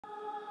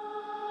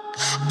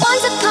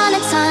Once upon a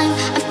time,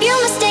 a few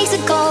mistakes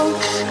ago,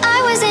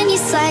 I was in your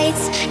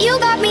sights. You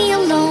got me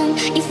alone.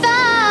 You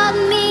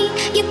found me.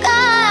 You got